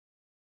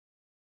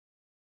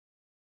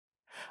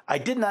I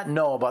did not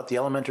know about the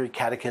elementary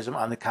catechism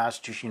on the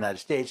Constitution of the United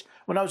States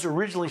when I was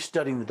originally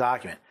studying the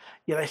document,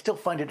 yet I still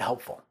find it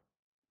helpful.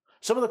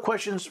 Some of the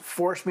questions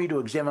forced me to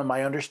examine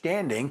my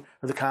understanding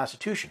of the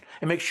Constitution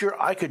and make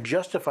sure I could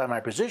justify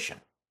my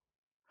position.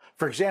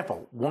 For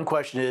example, one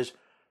question is,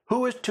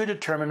 who is to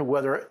determine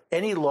whether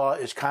any law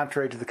is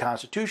contrary to the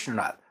Constitution or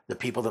not? The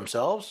people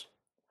themselves?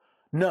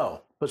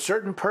 No, but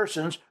certain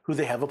persons who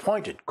they have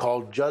appointed,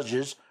 called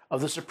judges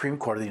of the Supreme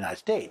Court of the United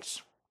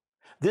States.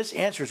 This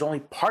answer is only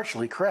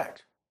partially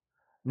correct.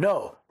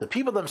 No, the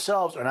people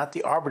themselves are not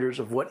the arbiters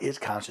of what is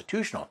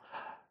constitutional,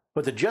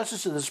 but the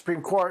justices of the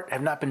Supreme Court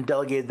have not been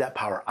delegated that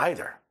power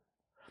either.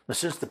 But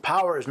since the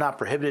power is not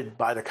prohibited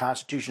by the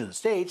Constitution of the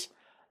states,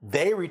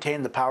 they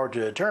retain the power to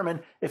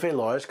determine if a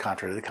law is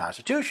contrary to the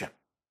Constitution.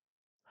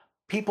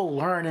 People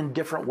learn in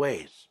different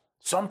ways.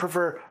 Some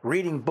prefer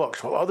reading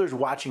books while others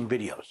watching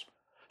videos.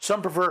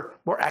 Some prefer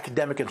more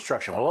academic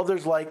instruction while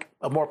others like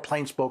a more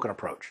plain-spoken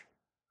approach.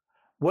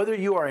 Whether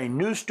you are a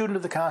new student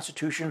of the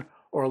Constitution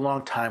or a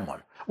long-time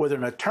one, whether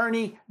an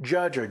attorney,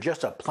 judge, or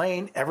just a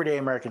plain, everyday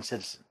American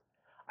citizen,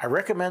 I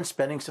recommend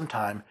spending some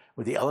time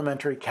with the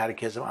Elementary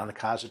Catechism on the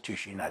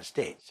Constitution of the United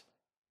States.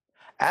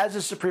 As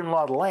the supreme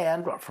law of the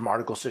land, from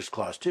Article 6,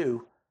 Clause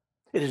 2,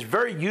 it is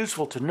very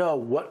useful to know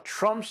what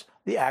trumps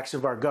the acts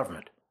of our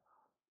government,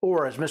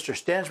 or as Mr.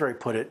 Stansbury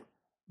put it,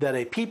 that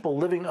a people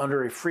living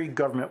under a free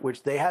government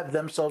which they have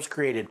themselves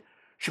created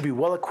should be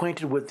well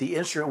acquainted with the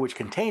instrument which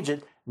contains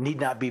it need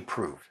not be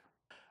proved.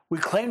 We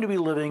claim to be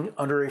living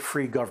under a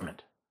free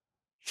government.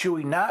 Should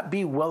we not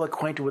be well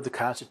acquainted with the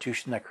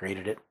Constitution that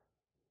created it?